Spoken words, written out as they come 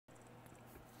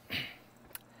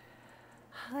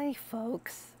Hi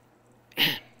folks.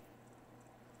 I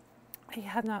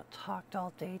have not talked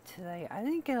all day today. I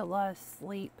didn't get a lot of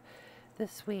sleep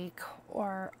this week,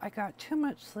 or I got too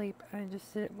much sleep and I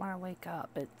just didn't want to wake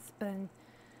up. It's been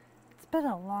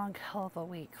a long hell of a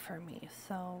week for me,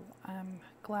 so I'm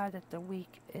glad that the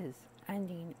week is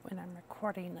ending when I'm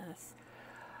recording this.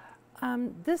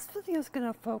 This video is going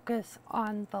to focus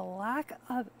on the lack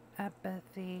of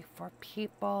empathy for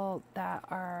people that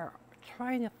are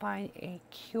trying to find a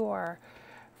cure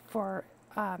for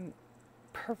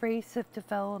pervasive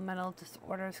developmental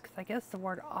disorders, because I guess the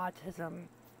word autism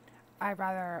I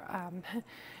rather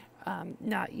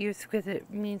not use because it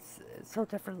means so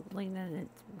differently than it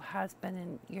has been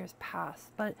in years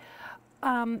past. But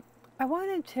I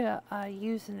wanted to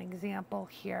use an example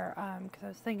here because I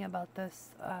was thinking about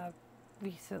this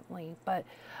recently, but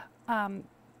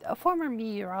a former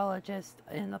meteorologist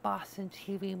in the Boston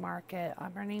TV market,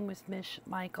 her name was Mish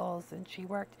Michaels, and she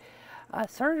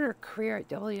started her career at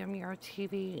WMUR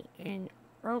TV in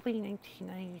early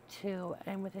 1992,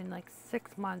 and within like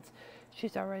 6 months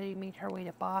she's already made her way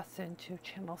to Boston to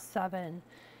Channel 7,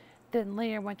 then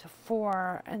later went to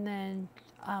 4, and then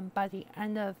by the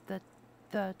end of the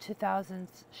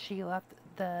 2000s she left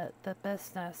the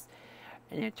business.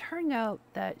 And it turned out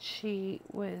that she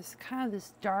was kind of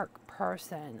this dark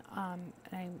person.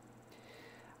 And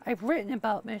I've written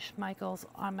about Mish Michaels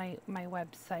on my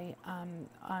website, on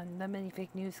the Minifig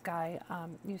News Guy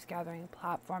news gathering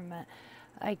platform that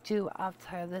I do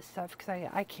outside of this stuff, because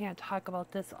I can't talk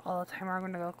about this all the time or I'm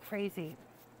going to go crazy.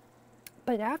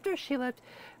 But after she left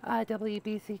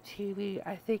WBC TV,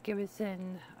 I think it was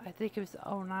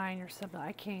 2009 or something,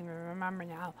 I can't even remember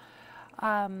now,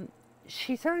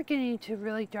 she started getting into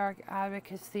really dark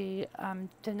advocacy.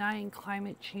 Denying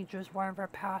climate change was one of her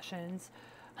passions.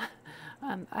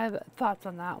 I have thoughts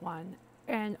on that one.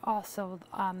 And also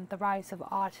the rise of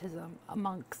autism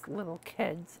amongst little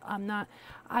kids.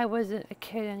 I wasn't a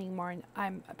kid anymore, and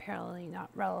I'm apparently not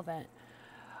relevant.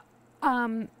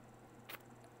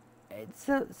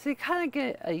 So you can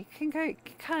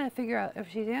kind of figure out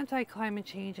if she's anti-climate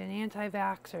change and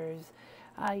anti-vaxers.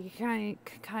 You kind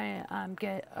of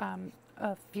get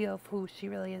a feel of who she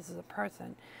really is as a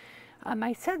person.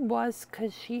 I said was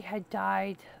because she had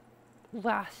died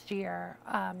last year.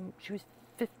 She was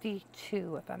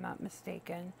 52, if I'm not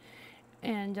mistaken,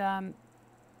 and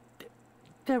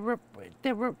the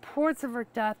reports of her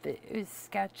death is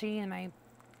sketchy, and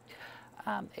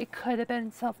it could have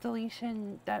been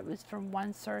self-deletion. That was from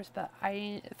one source, but I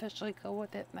didn't officially go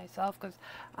with it myself because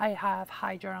I have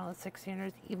high journalistic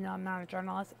standards, even though I'm not a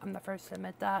journalist. I'm the first to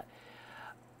admit that.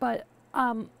 But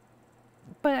I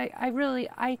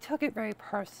took it very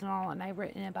personal, and I've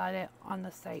written about it on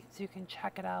the site, so you can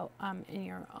check it out in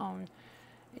your own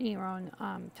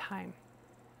time.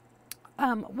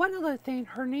 One other thing,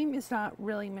 her name is not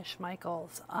really Mish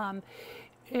Michaels.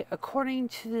 According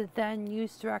to the then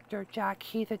news director Jack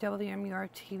Heath at WMUR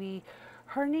TV,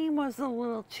 her name was a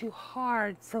little too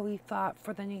hard, so he thought,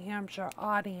 for the New Hampshire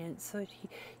audience. So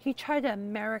he tried to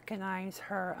Americanize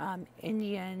her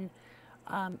Indian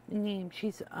name.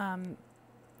 She's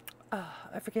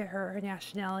I forget her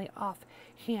nationality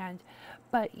offhand,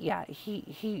 but yeah,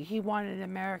 he wanted to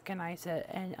Americanize it,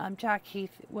 and Jack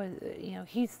Heath was,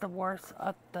 he's the worst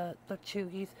of the two.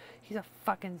 He's a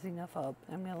fucking xenophobe.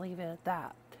 I'm gonna leave it at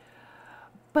that.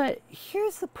 But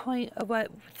here's the point of what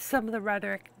some of the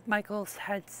rhetoric Michaels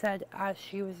had said as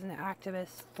she was an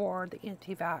activist for the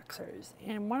anti-vaxxers,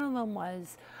 and one of them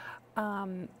was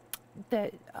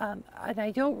that, and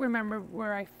I don't remember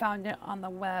where I found it on the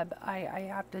web. I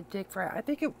have to dig for it. I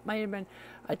think it might have been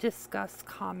a discussed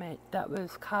comment that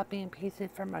was copy and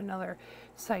pasted from another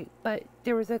site. But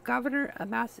there was a governor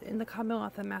in the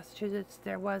Commonwealth of Massachusetts.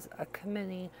 There was a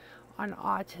committee on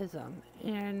autism,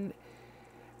 and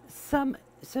so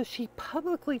she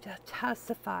publicly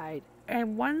testified.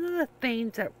 And one of the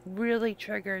things that really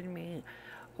triggered me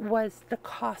was the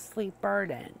costly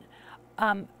burden.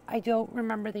 I don't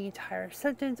remember the entire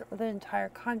sentence or the entire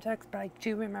context, but I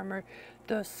do remember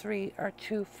those 3 or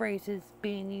 2 phrases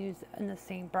being used in the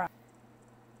same breath.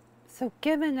 So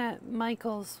given that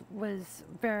Michaels was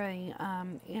very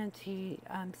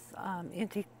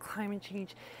anti-climate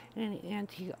change and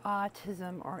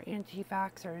anti-autism or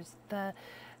anti-vaxxers, the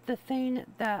thing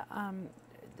that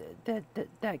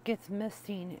that gets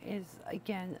missing is,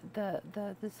 again,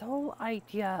 this whole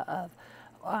idea of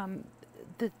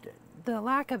the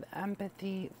lack of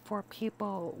empathy for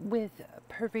people with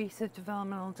pervasive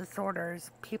developmental disorders,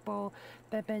 people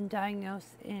that have been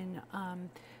diagnosed in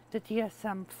the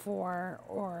DSM-4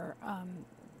 or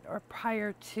or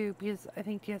prior to, because I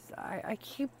think I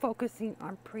keep focusing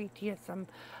on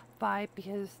pre-DSM-5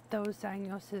 because those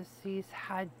diagnoses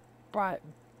had brought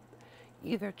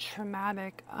either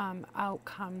traumatic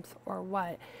outcomes or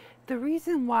what. The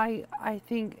reason why I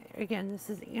think, again, this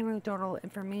is anecdotal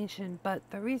information, but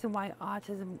the reason why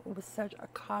autism was such a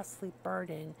costly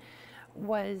burden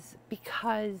was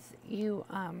because you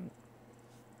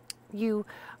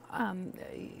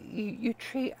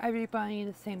treat everybody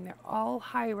the same. They're all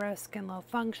high risk and low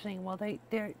functioning. Well,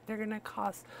 they're going to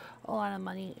cost a lot of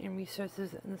money and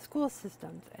resources in the school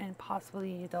systems and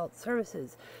possibly adult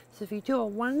services. So if you do a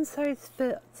one size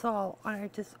fits all on a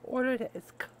disorder that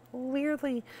is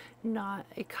clearly not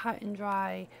a cut and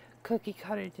dry cookie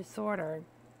cutter disorder.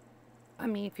 I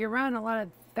mean, if you're around a lot of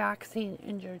vaccine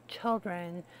injured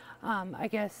children, I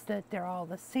guess that they're all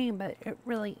the same, but it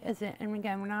really isn't. And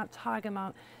again, we're not talking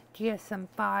about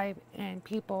DSM-5 and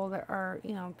people that are,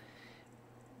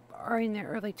 are in their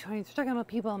early 20s. We're talking about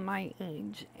people my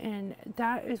age. And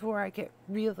that is where I get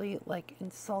really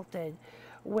insulted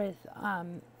with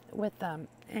them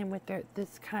and with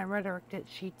this kind of rhetoric that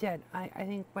she did. I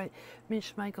think what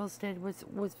Mish Michaels did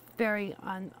was very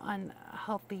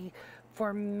unhealthy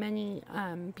for many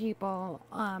people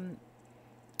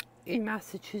in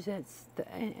Massachusetts,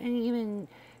 and even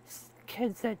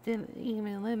kids that didn't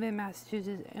even live in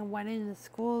Massachusetts and went into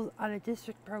schools out of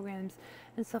district programs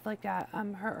and stuff like that.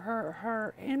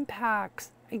 Her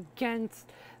impacts against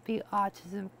the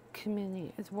autism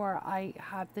community is where I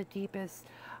have the deepest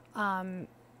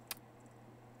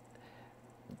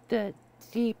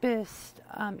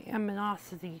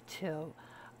animosity to.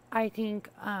 I think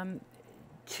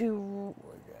to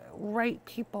write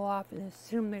people off and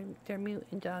assume they're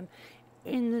mutant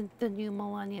in the new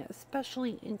millennia,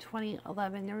 especially in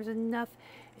 2011, there was enough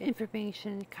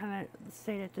information to kind of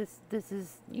say that this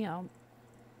is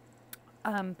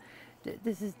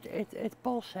it's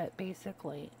bullshit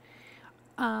basically.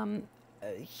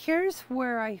 Here's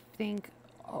where I think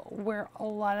where a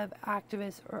lot of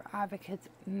activists or advocates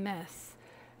miss.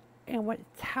 And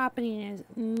what's happening is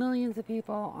millions of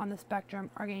people on the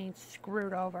spectrum are getting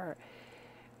screwed over.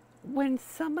 When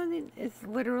someone is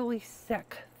literally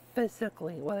sick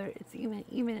physically, whether it's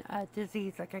even a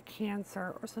disease like a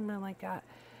cancer or something like that,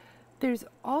 there's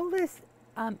all this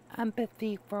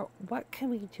empathy for what can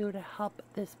we do to help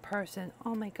this person.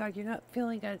 Oh my God, you're not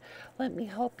feeling good. Let me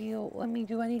help you. Let me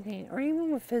do anything. Or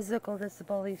even with physical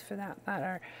disabilities for that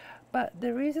matter. But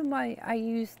the reason why I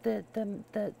use the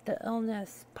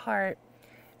illness part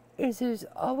is there's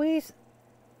always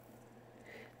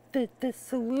the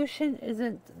solution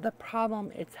isn't the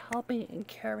problem. It's helping and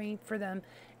caring for them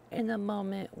in the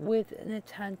moment with an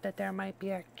intent that there might be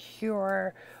a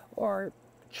cure or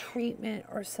treatment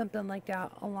or something like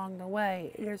that along the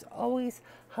way. There's always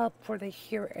help for the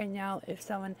here and now if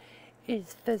someone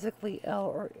is physically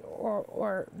ill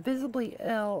or visibly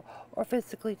ill or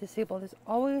physically disabled. There's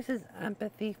always this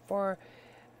empathy for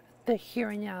the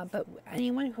here and now. But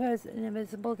anyone who has an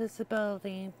invisible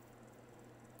disability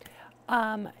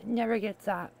never gets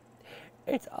that.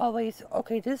 It's always,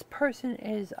 okay, this person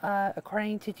is,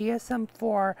 according to DSM-4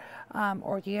 or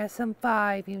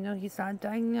DSM-5, even though he's not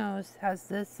diagnosed, has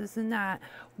this, and that,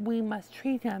 we must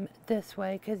treat him this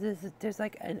way because there's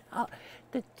like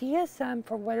the DSM,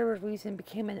 for whatever reason,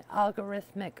 became an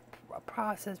algorithmic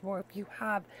process where if you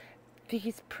have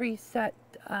these preset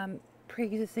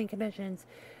pre-existing conditions,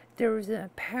 there was an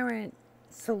apparent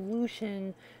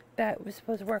solution that was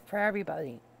supposed to work for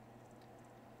everybody.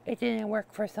 It didn't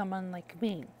work for someone like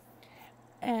me.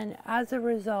 And as a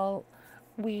result,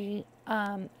 we,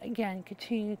 again,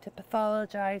 continue to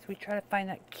pathologize. We try to find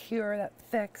that cure, that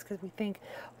fix, because we think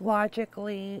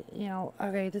logically,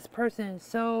 okay, this person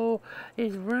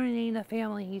is ruining the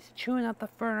family. He's chewing up the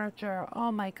furniture.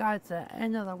 Oh my God, it's the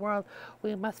end of the world.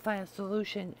 We must find a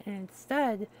solution. And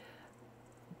instead,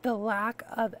 the lack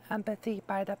of empathy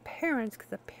by the parents, because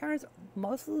the parents,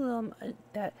 most of them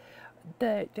that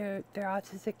their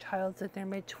autistic child's in their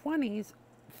mid-20s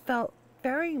felt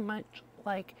very much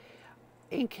like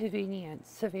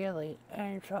inconvenienced severely,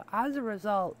 and so as a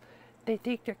result they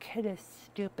think their kid is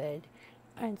stupid,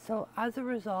 and so as a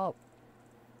result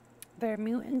they're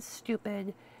mutant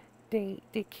stupid. They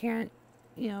can't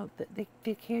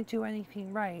they can't do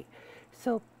anything right.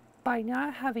 So by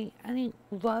not having any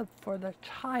love for the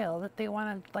child, that they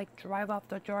want to drive off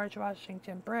the George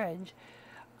Washington Bridge,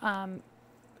 that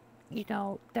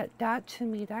to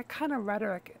me, that kind of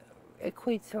rhetoric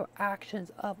equates to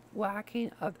actions of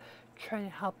lacking of trying to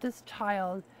help this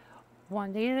child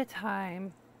one day at a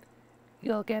time.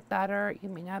 You'll get better. You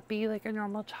may not be like a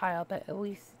normal child, but at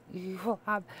least you will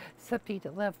have something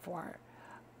to live for.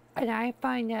 And I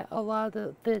find that a lot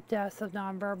of the deaths of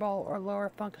nonverbal or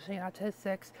lower functioning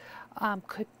autistics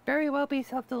could very well be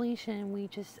self-deletion. We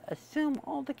just assume,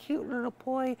 oh, the cute little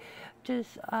boy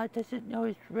just doesn't know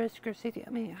his risk or safety. I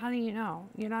mean, how do you know?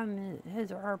 You're not in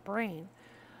his or her brain.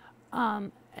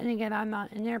 And again, I'm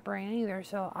not in their brain either,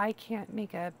 so I can't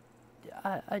make a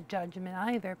judgment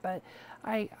either. But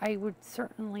I would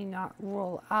certainly not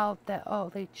rule out that,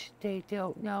 oh, they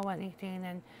don't know anything,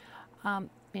 and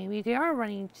maybe they are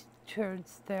running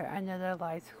towards their end of their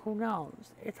lives. Who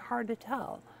knows? It's hard to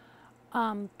tell.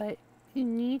 But you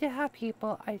need to have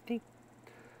people, I think,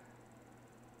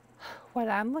 what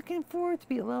I'm looking for, to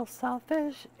be a little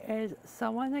selfish, is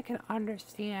someone that can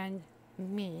understand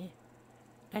me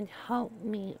and help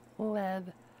me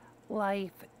live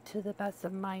life to the best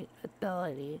of my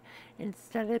ability,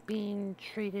 instead of being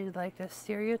treated like a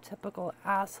stereotypical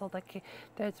asshole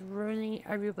that's ruining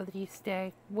everybody's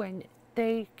day when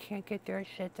they can't get their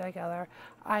shit together,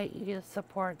 i.e.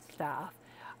 support staff.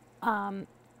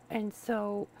 And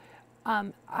so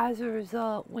as a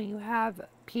result, when you have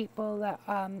people that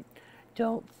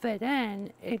don't fit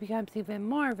in, it becomes even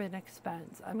more of an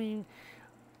expense. I mean,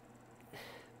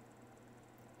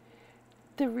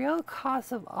 the real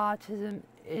cost of autism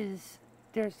is,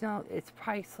 it's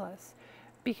priceless,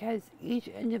 because each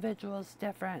individual is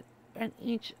different and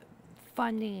each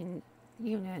funding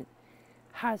unit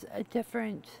has a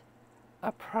different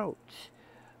approach.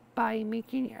 By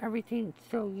making everything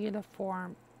so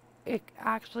uniform, it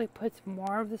actually puts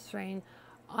more of the strain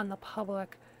on the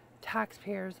public,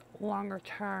 taxpayers, longer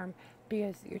term,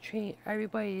 because you're treating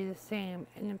everybody the same.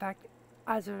 And in fact,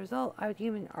 as a result, I would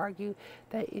even argue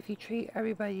that if you treat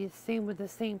everybody the same with the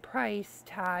same price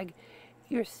tag,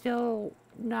 you're still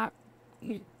not,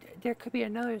 there could be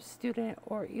another student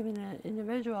or even an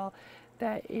individual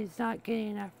that is not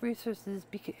getting enough resources,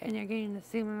 and they're getting the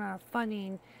same amount of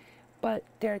funding, but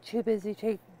they're too busy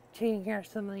taking care of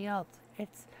somebody else.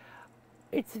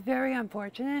 It's very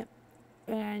unfortunate,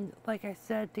 and like I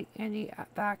said, the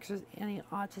anti-vaxers,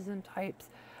 anti-autism types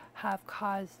have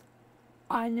caused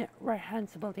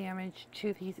unreprehensible damage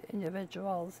to these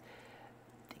individuals.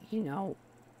 You know,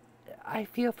 I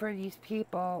feel for these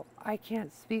people. I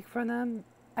can't speak for them.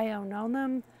 I don't know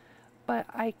them, but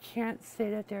I can't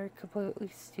say that they're completely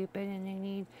stupid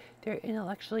and they're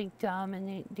intellectually dumb,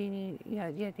 and they need,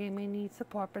 they may need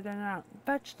support, but they're not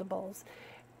vegetables.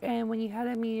 And when you had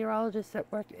a meteorologist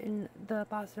that worked in the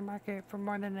Boston market for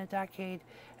more than a decade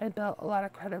and built a lot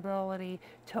of credibility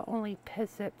to only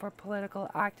piss it for political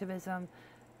activism,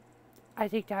 I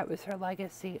think that was her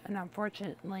legacy. And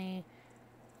unfortunately,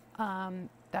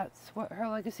 that's what her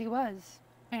legacy was.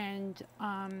 And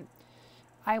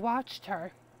I watched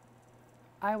her.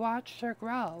 I watched her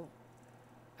grow.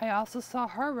 I also saw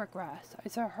her regress. I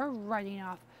saw her writing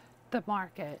off the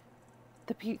market.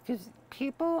 Because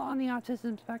people on the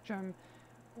autism spectrum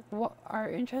are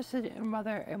interested in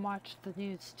whether and watch the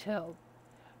news too.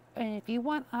 And if you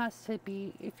want us to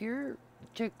be, if you're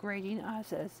degrading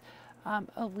us as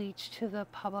a leech to the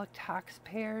public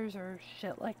taxpayers or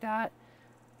shit like that,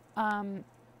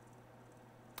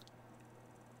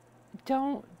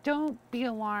 don't be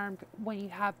alarmed when you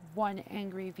have one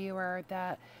angry viewer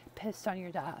that pissed on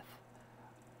your death,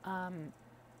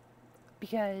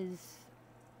 because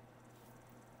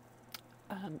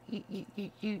if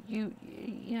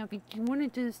you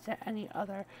wouldn't do this to any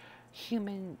other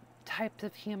types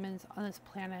of humans on this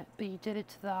planet, but you did it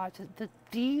to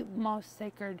the most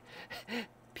sacred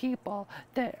people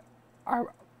that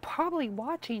are probably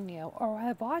watching you or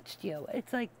have watched you.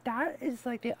 It's like, that is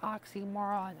like the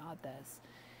oxymoron of this.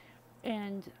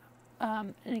 And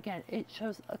again, it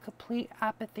shows a complete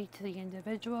apathy to the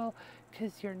individual,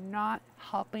 because you're not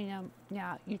helping them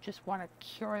now. You just want to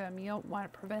cure them. You don't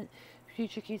want to prevent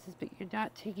future cases, but you're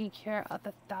not taking care of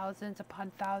the thousands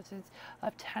upon thousands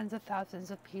of tens of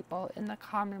thousands of people in the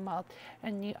Commonwealth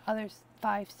and the other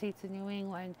 5 states in New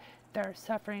England that are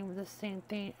suffering with the same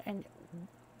thing. And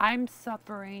I'm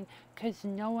suffering because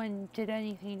no one did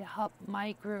anything to help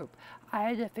my group. I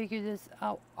had to figure this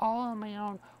out all on my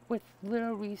own with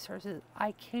little resources.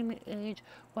 I came of age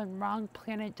when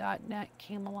wrongplanet.net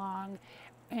came along,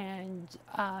 and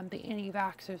the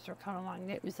anti-vaxxers were coming along.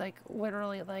 It was like,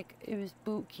 literally, like, it was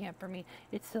boot camp for me.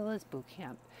 It still is boot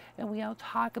camp. And we don't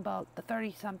talk about the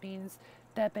 30-somethings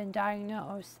that have been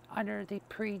diagnosed under the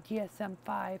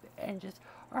pre-DSM-5 and just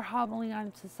are hobbling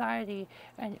on society,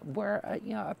 and we're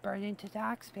a burden to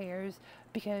taxpayers,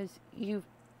 because you're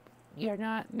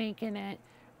not making it,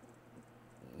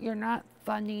 you're not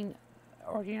funding,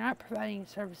 or you're not providing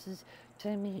services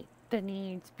to meet the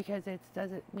needs because it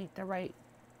doesn't meet the right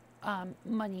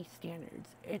money standards.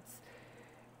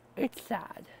 it's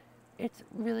sad. It's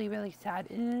really, really sad.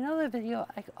 In another video,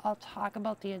 I'll talk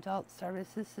about the adult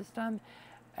services system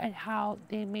and how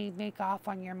they may make off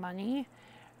on your money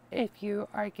if you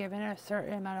are given a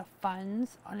certain amount of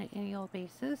funds on an annual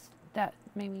basis, that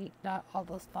maybe not all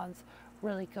those funds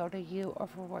really go to you or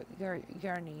for what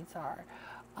your needs are.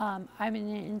 I'm in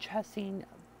an interesting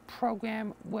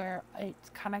program where it's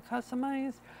kind of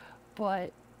customized,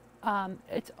 but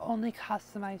it's only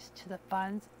customized to the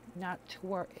funds, not to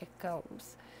where it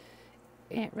goes.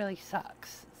 And it really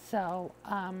sucks. So,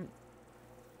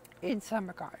 in some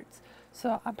regards.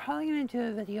 So I'm probably going to do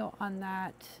a video on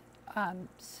that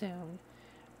soon.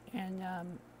 And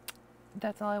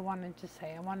that's all I wanted to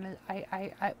say.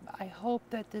 I hope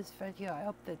that this video, I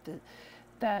hope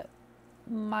that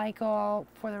my goal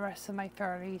for the rest of my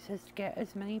 30s is to get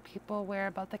as many people aware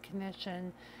about the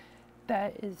condition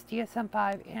that is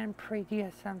DSM-5 and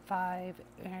pre-DSM-5,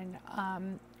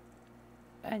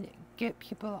 and get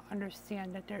people to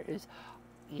understand that there is,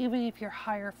 even if you're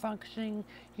higher functioning,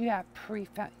 you have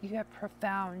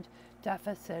profound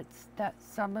deficits, that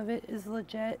some of it is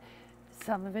legit,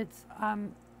 some of it's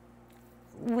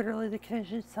literally the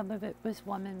condition, some of it was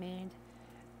woman-made,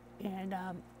 and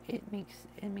it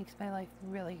makes my life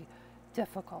really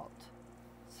difficult.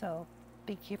 So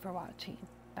thank you for watching.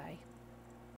 Bye.